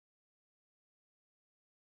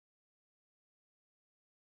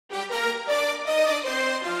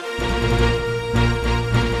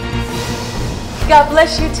God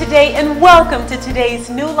bless you today and welcome to today's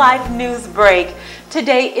New Life News Break.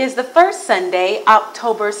 Today is the first Sunday,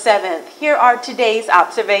 October 7th. Here are today's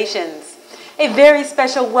observations. A very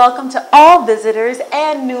special welcome to all visitors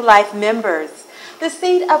and New Life members. The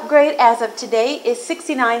seed upgrade as of today is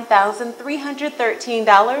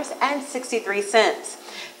 $69,313.63.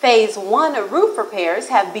 Phase 1 roof repairs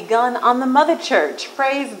have begun on the Mother Church.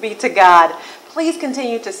 Praise be to God. Please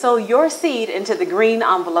continue to sow your seed into the green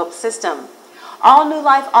envelope system. All New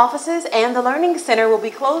Life offices and the Learning Center will be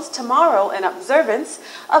closed tomorrow in observance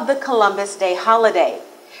of the Columbus Day holiday.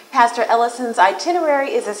 Pastor Ellison's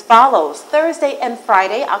itinerary is as follows. Thursday and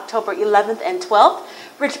Friday, October 11th and 12th,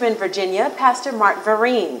 Richmond, Virginia, Pastor Mark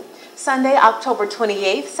Vereen. Sunday, October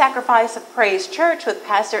 28th, Sacrifice of Praise Church with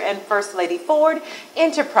Pastor and First Lady Ford,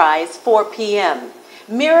 Enterprise, 4 p.m.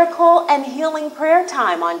 Miracle and Healing Prayer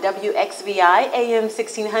Time on WXVI AM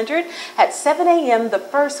 1600 at 7 a.m. the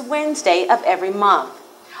first Wednesday of every month.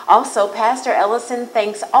 Also, Pastor Ellison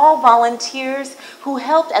thanks all volunteers who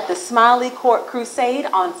helped at the Smiley Court Crusade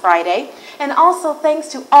on Friday, and also thanks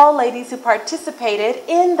to all ladies who participated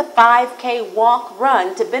in the 5K walk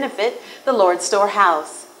run to benefit the Lord's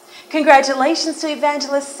Storehouse. Congratulations to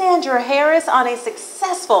Evangelist Sandra Harris on a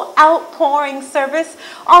successful outpouring service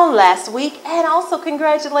on last week, and also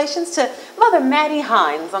congratulations to Mother Maddie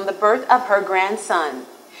Hines on the birth of her grandson.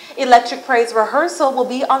 Electric Praise Rehearsal will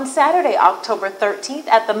be on Saturday, October 13th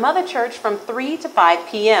at the Mother Church from 3 to 5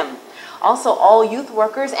 p.m. Also, all youth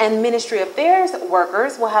workers and ministry affairs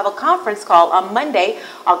workers will have a conference call on Monday,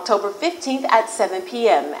 October 15th at 7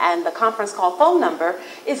 p.m. and the conference call phone number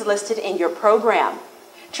is listed in your program.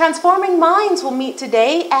 Transforming Minds will meet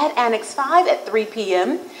today at Annex 5 at 3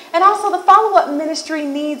 p.m. And also the follow-up ministry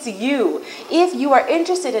needs you. If you are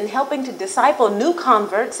interested in helping to disciple new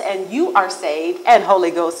converts and you are saved and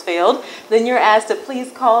Holy Ghost filled, then you're asked to please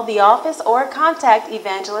call the office or contact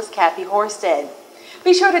Evangelist Kathy Horsted.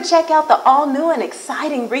 Be sure to check out the all-new and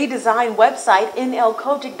exciting redesigned website,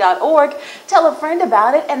 nlcogic.org. Tell a friend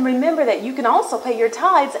about it, and remember that you can also pay your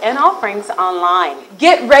tithes and offerings online.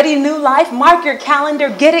 Get ready, New Life. Mark your calendar.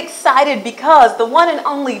 Get excited because the one and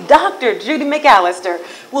only Dr. Judy McAllister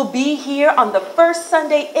will be here on the first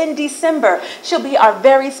Sunday in December. She'll be our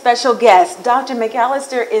very special guest. Dr.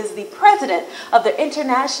 McAllister is the president of the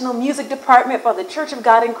International Music Department for the Church of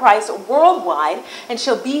God in Christ Worldwide, and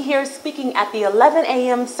she'll be here speaking at the 11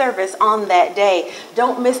 a.m. service on that day.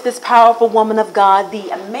 Don't miss this powerful woman of God. The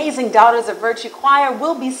amazing Daughters of Virtue Choir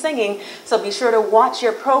will be singing, so be sure to watch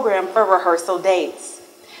your program for rehearsal dates.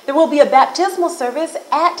 There will be a baptismal service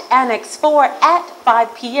at Annex 4 at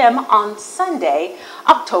 5 p.m. on Sunday,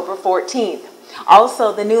 October 14th.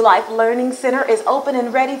 Also, the New Life Learning Center is open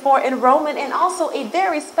and ready for enrollment, and also a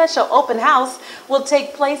very special open house will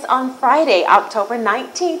take place on Friday, October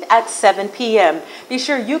 19th at 7 p.m. Be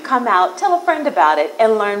sure you come out, tell a friend about it,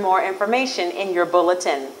 and learn more information in your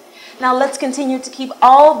bulletin. Now let's continue to keep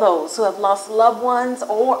all those who have lost loved ones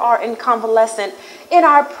or are in convalescent in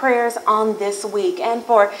our prayers on this week. And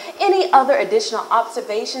for any other additional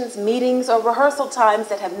observations, meetings, or rehearsal times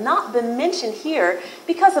that have not been mentioned here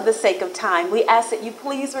because of the sake of time, we ask that you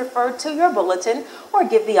please refer to your bulletin or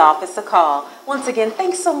give the office a call. Once again,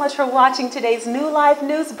 thanks so much for watching today's New Life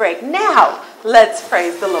News Break. Now, let's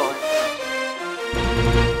praise the Lord.